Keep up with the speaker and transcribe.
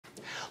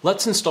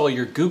Let's install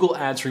your Google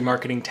Ads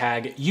Remarketing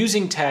tag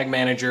using Tag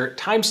Manager,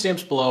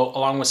 timestamps below,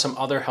 along with some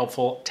other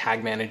helpful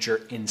Tag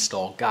Manager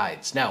install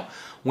guides. Now,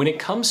 when it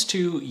comes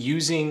to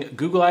using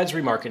Google Ads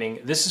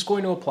Remarketing, this is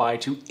going to apply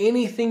to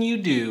anything you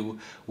do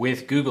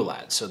with Google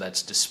Ads. So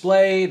that's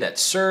display, that's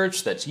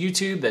search, that's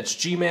YouTube, that's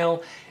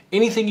Gmail.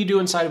 Anything you do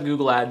inside of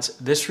Google Ads,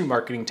 this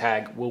remarketing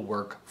tag will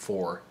work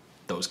for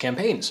those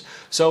campaigns.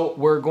 So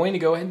we're going to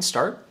go ahead and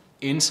start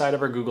inside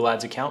of our Google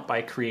Ads account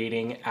by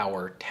creating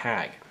our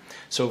tag.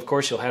 So of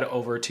course you'll head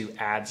over to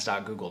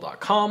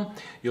ads.google.com.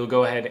 You'll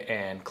go ahead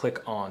and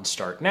click on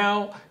Start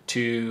Now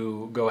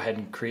to go ahead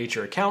and create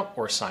your account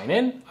or sign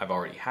in. I've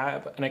already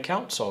have an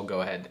account, so I'll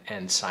go ahead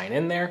and sign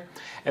in there.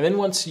 And then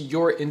once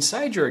you're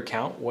inside your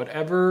account,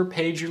 whatever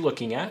page you're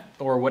looking at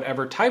or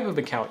whatever type of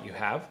account you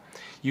have,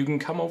 you can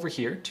come over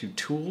here to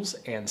Tools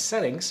and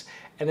Settings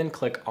and then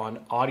click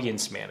on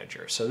Audience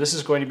Manager. So this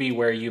is going to be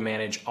where you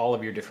manage all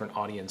of your different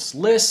audience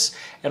lists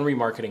and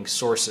remarketing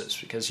sources,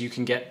 because you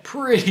can get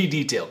pretty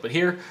detailed, but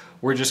here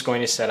we're just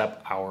going to set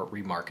up our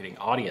remarketing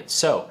audience.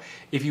 So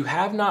if you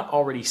have not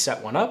already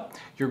set one up,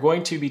 you're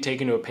going to be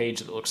taken to a page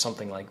that looks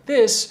something like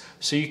this,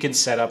 so you can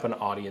set up an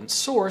audience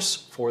source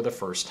for the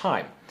first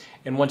time.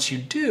 And once you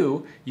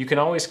do, you can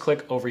always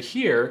click over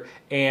here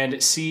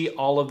and see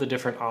all of the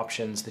different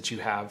options that you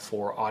have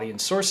for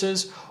audience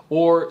sources,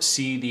 or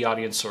see the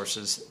audience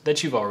sources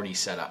that you've already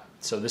set up.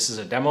 So this is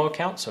a demo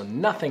account, so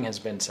nothing has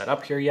been set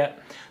up here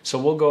yet. So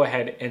we'll go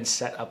ahead and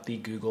set up the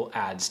Google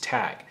Ads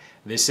tag.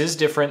 This is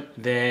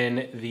different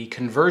than the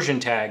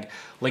conversion tag.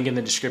 Link in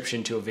the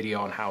description to a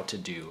video on how to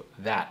do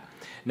that.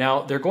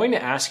 Now, they're going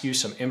to ask you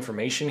some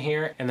information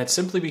here, and that's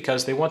simply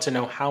because they want to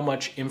know how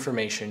much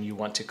information you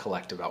want to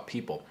collect about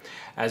people.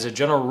 As a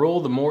general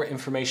rule, the more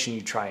information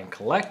you try and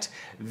collect,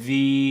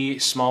 the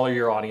smaller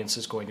your audience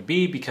is going to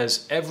be,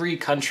 because every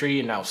country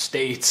and now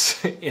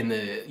states in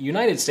the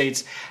United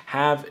States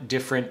have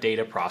different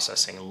data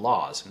processing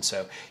laws. And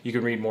so you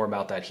can read more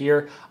about that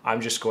here. I'm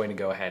just going to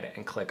go ahead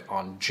and click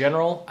on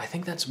General. I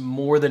think that's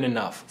more than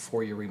enough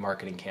for your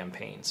remarketing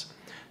campaigns.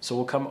 So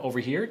we'll come over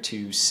here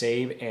to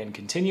Save and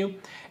Continue.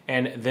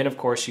 And then of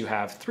course you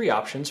have three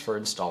options for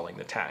installing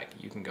the tag.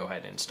 You can go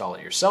ahead and install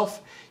it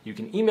yourself, you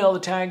can email the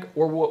tag,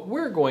 or what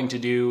we're going to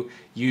do,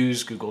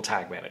 use Google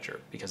Tag Manager,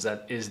 because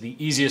that is the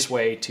easiest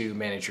way to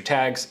manage your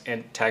tags,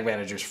 and Tag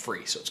Manager is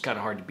free, so it's kind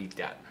of hard to beat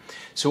that.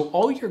 So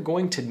all you're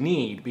going to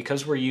need,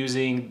 because we're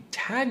using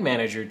Tag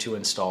Manager to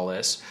install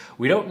this,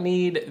 we don't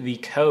need the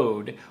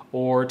code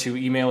or to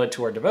email it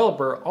to our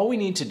developer. All we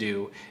need to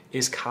do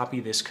is copy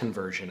this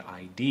conversion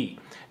ID.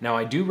 Now,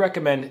 I do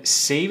recommend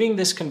saving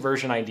this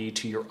conversion ID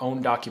to your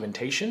own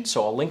documentation.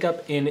 So I'll link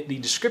up in the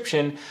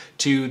description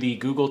to the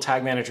Google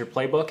Tag Manager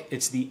playbook.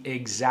 It's the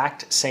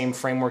exact same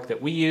framework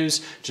that we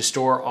use to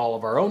store all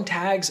of our own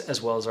tags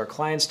as well as our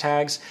clients'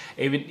 tags.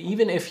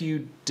 Even if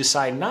you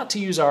decide not to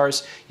use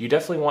ours, you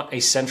definitely want a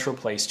central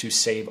place to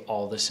save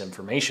all this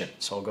information.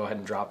 So I'll go ahead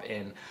and drop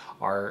in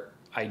our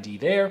ID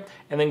there,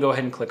 and then go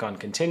ahead and click on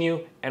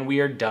Continue, and we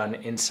are done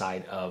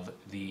inside of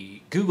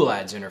the Google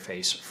Ads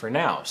interface for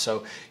now.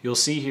 So you'll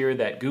see here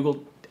that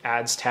Google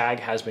Ads tag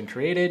has been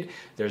created.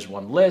 There's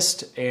one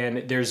list,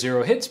 and there's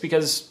 0 hits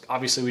because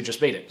obviously we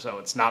just made it, so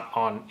it's not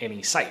on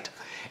any site.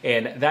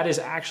 And that is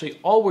actually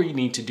all we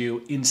need to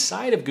do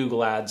inside of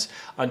Google Ads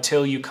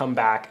until you come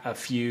back a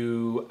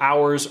few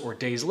hours or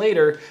days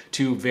later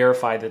to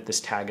verify that this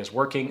tag is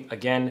working.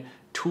 Again,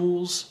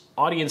 Tools,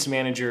 Audience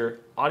Manager,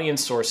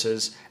 Audience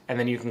Sources, and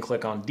then you can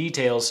click on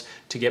Details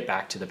to get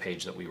back to the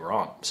page that we were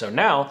on. So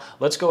now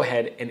let's go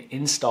ahead and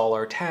install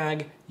our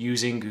tag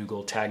using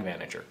Google Tag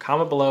Manager.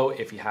 Comment below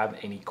if you have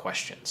any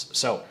questions.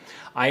 So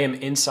I am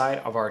inside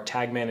of our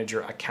Tag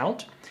Manager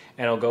account,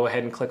 and I'll go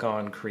ahead and click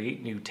on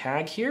Create New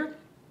Tag here.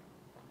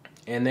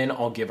 And then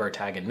I'll give our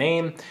tag a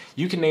name.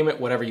 You can name it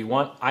whatever you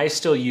want. I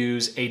still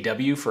use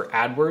AW for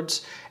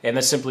AdWords, and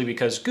that's simply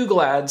because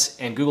Google Ads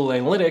and Google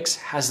Analytics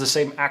has the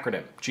same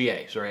acronym,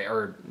 GA, sorry,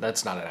 or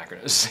that's not an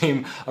acronym, it's the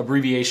same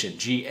abbreviation,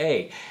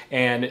 GA.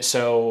 And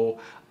so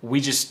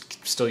we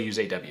just still use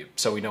AW,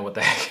 so we know what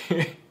the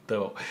heck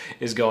though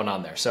is going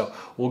on there. So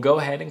we'll go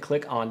ahead and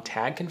click on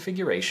Tag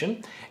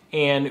Configuration,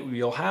 and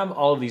you'll have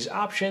all of these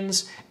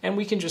options, and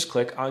we can just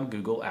click on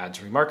Google Ads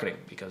Remarketing,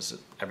 because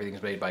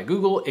everything's made by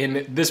Google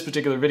in this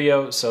particular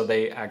video, so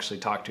they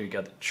actually talk to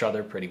each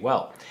other pretty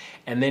well.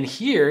 And then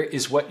here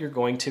is what you're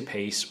going to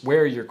paste,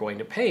 where you're going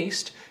to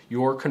paste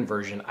your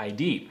conversion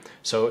ID.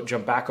 So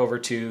jump back over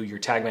to your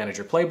Tag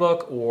Manager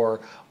playbook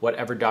or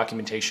whatever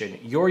documentation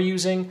you're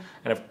using,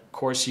 and of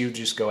course you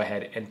just go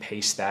ahead and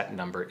paste that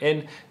number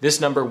in. This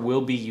number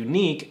will be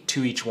unique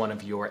to each one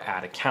of your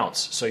ad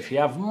accounts. So if you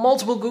have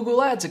multiple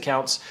Google Ads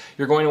accounts,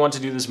 you're going to want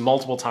to do this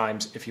multiple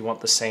times if you want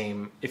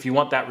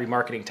that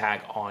remarketing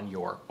tag on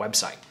your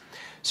website.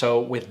 So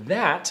with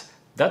that,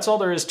 that's all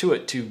there is to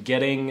it, to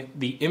getting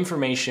the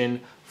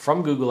information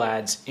from Google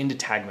Ads into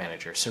Tag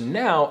Manager. So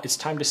now it's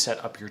time to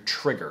set up your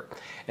trigger.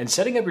 And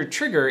setting up your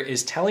trigger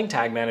is telling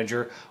Tag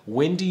Manager,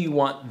 when do you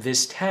want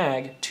this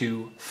tag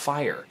to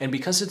fire? And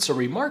because it's a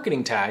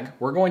remarketing tag,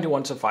 we're going to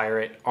want to fire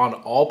it on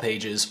all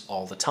pages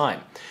all the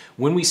time.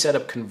 When we set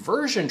up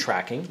conversion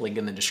tracking, link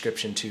in the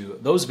description to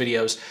those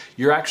videos,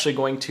 you're actually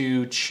going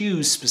to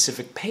choose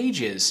specific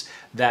pages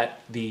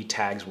that the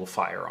tags will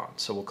fire on.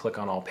 So we'll click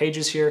on all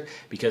pages here,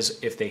 because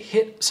if they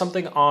hit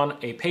something on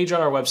a page on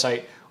our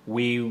website,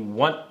 we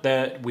want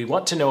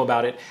to know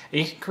about it,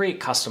 and you can create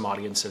custom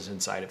audiences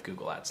inside of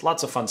Google Ads.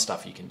 Lots of fun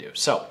stuff you can do.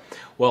 So,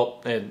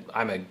 well, and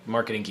I'm a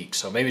marketing geek,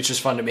 so maybe it's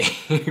just fun to me.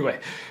 Anyway,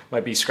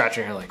 might be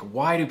scratching your head like,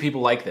 why do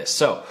people like this?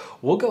 So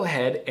we'll go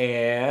ahead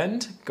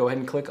and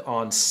click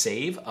on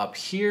Save up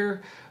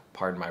here.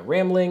 Pardon my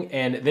rambling,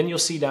 and then you'll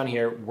see down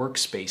here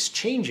Workspace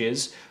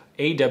Changes,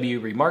 AW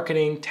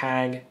Remarketing,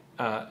 Tag,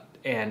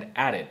 and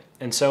Added.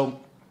 And so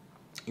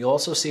you'll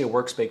also see a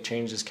workspace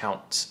changes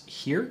counts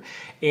here,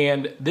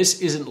 and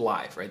this isn't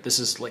live, right? This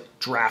is like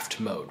draft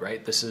mode,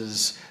 right? This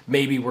is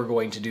maybe we're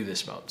going to do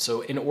this mode.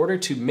 So in order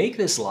to make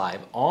this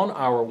live on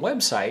our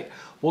website,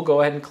 we'll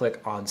go ahead and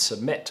click on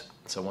submit.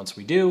 So once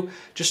we do,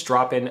 just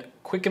drop in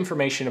quick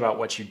information about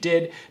what you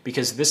did,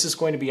 because this is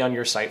going to be on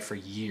your site for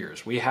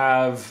years. We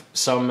have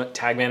some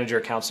Tag Manager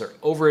accounts that are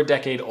over a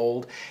decade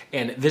old,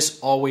 and this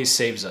always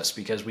saves us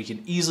because we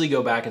can easily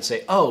go back and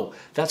say, oh,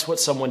 that's what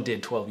someone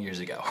did 12 years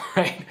ago,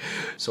 right?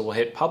 So we'll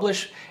hit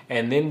publish,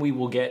 and then we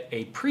will get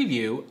a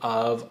preview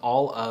of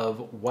all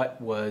of what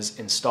was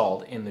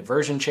installed in the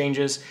version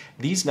changes.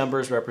 These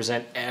numbers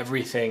represent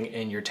everything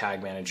in your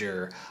Tag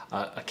Manager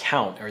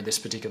account, or this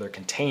particular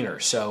container.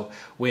 So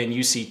when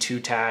you see 2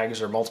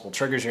 tags or multiple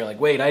triggers and you're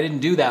like, wait, I didn't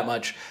do that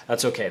much,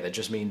 that's okay. That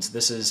just means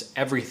this is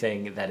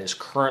everything that is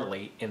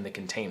currently in the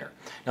container.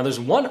 Now there's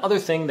one other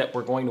thing that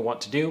we're going to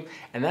want to do,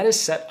 and that is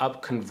set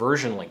up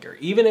conversion linker.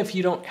 Even if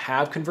you don't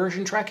have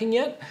conversion tracking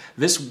yet,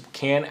 this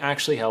can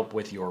actually help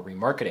with your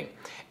remarketing.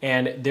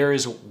 And there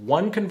is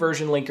one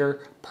conversion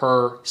linker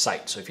per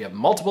site. So if you have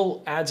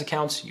multiple ads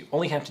accounts, you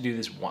only have to do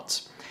this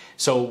once.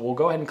 So we'll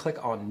go ahead and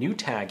click on new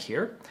tag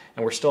here,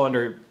 and we're still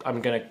under,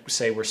 I'm going to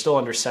say we're still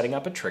under setting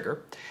up a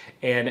trigger.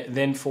 And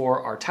then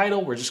for our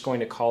title, we're just going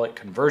to call it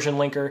conversion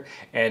linker,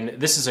 and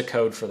this is a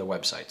code for the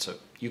website. So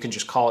you can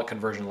just call it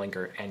conversion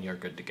linker and you're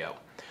good to go.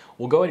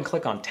 We'll go ahead and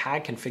click on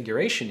tag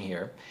configuration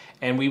here,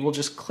 and we will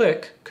just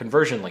click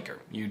conversion linker.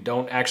 You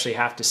don't actually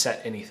have to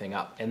set anything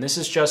up. And this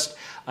is just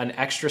an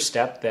extra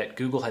step that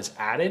Google has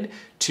added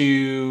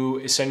to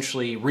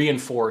essentially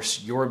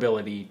reinforce your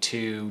ability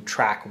to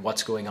track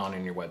what's going on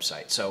in your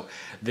website. So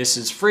this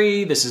is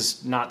free. This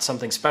is not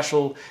something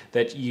special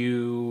that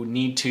you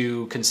need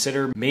to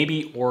consider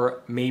maybe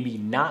or maybe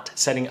not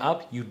setting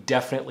up. You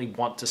definitely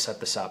want to set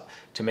this up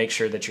to make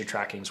sure that your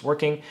tracking is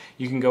working.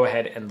 You can go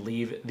ahead and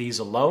leave these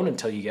alone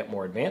until you get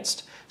more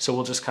advanced. So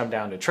we'll just come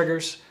down to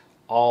triggers,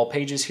 all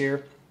pages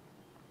here,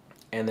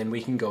 and then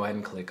we can go ahead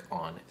and click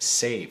on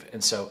save.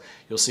 And so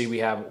you'll see we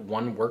have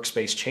one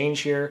workspace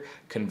change here,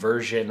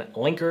 conversion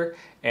linker,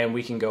 and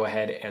we can go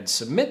ahead and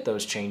submit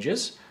those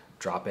changes,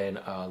 drop in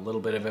a little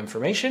bit of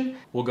information.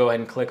 We'll go ahead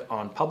and click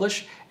on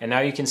publish, and now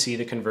you can see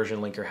the conversion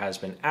linker has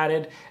been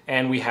added,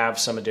 and we have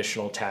some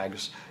additional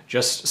tags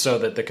just so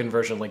that the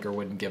conversion linker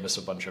wouldn't give us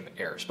a bunch of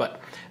errors.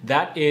 But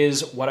that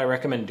is what I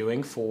recommend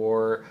doing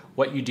for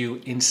what you do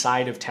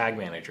inside of Tag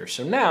Manager.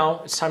 So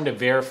now it's time to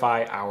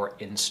verify our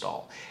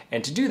install.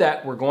 And to do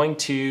that, we're going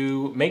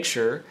to make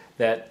sure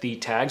that the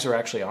tags are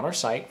actually on our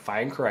site,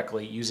 fired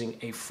correctly, using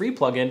a free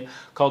plugin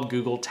called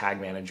Google Tag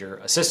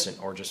Manager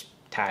Assistant, or just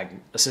Tag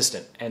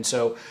Assistant. And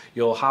so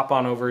you'll hop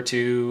on over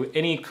to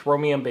any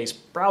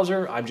Chromium-based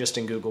browser. I'm just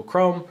in Google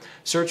Chrome.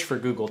 Search for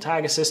Google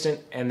Tag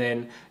Assistant, and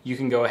then you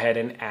can go ahead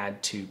and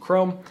add to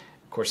Chrome.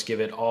 Of course,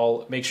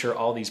 make sure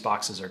all these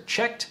boxes are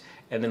checked,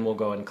 and then we'll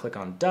go and click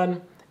on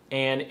Done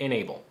and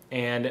Enable.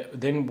 And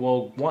then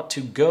we'll want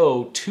to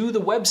go to the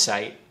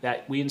website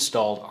that we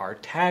installed our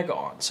tag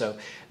on. So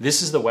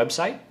this is the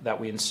website that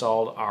we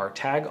installed our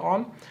tag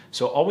on.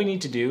 So all we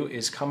need to do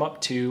is come up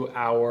to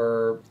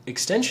our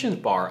extensions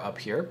bar up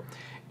here,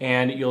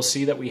 and you'll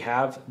see that we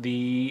have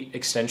the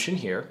extension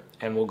here,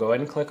 and we'll go ahead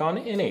and click on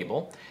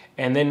Enable.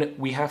 And then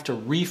we have to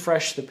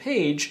refresh the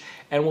page,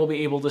 and we'll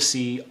be able to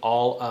see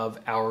all of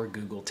our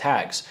Google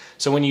tags.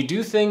 So when you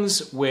do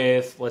things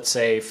with, let's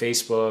say,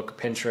 Facebook,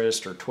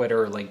 Pinterest, or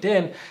Twitter, or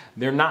LinkedIn,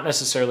 they're not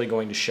necessarily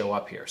going to show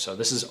up here. So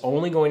this is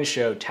only going to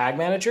show Tag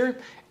Manager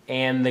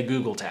and the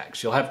Google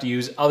tags. You'll have to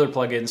use other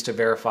plugins to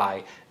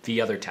verify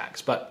the other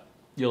tags. But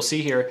you'll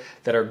see here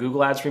that our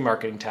Google Ads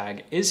Remarketing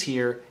tag is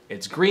here.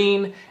 It's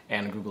green,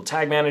 and Google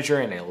Tag Manager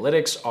and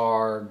Analytics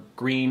are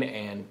green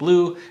and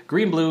blue.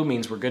 Green-blue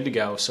means we're good to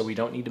go, so we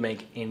don't need to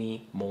make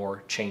any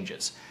more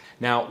changes.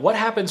 Now, what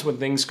happens when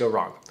things go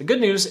wrong? The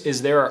good news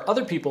is there are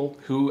other people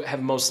who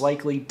have most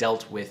likely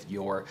dealt with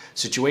your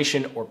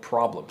situation or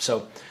problem.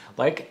 So,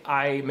 like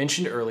I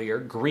mentioned earlier,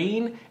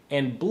 green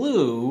and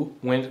blue,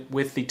 when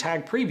with the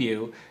tag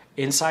preview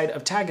inside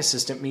of Tag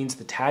Assistant, means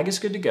the tag is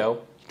good to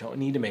go. Don't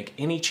need to make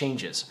any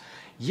changes.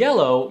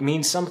 Yellow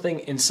means something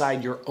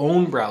inside your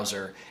own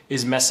browser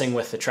is messing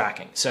with the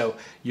tracking. So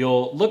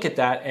you'll look at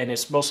that and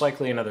it's most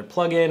likely another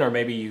plugin, or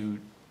maybe you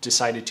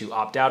decided to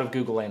opt out of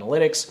Google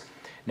Analytics.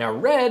 Now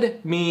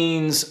red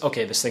means,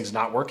 okay, this thing's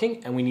not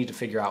working and we need to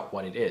figure out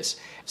what it is.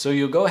 So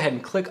you'll go ahead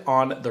and click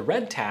on the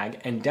red tag,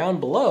 and down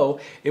below,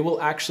 it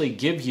will actually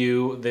give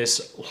you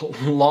this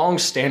long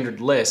standard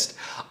list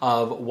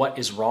of what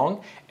is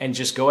wrong, and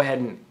just go ahead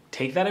and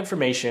take that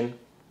information,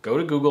 go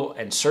to Google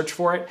and search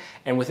for it,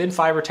 and within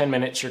 5 or 10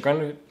 minutes, you're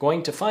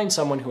going to find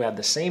someone who had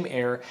the same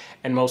error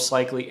and most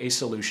likely a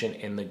solution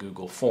in the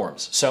Google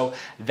Forms. So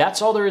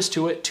that's all there is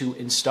to it, to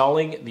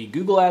installing the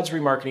Google Ads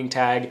Remarketing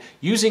tag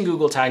using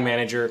Google Tag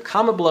Manager.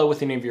 Comment below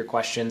with any of your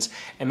questions,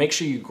 and make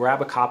sure you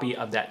grab a copy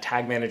of that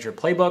Tag Manager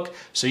playbook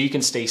so you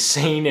can stay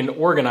sane and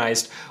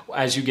organized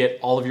as you get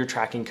all of your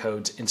tracking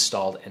codes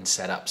installed and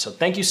set up. So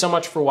thank you so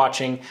much for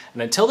watching,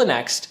 and until the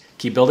next,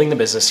 keep building the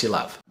business you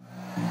love.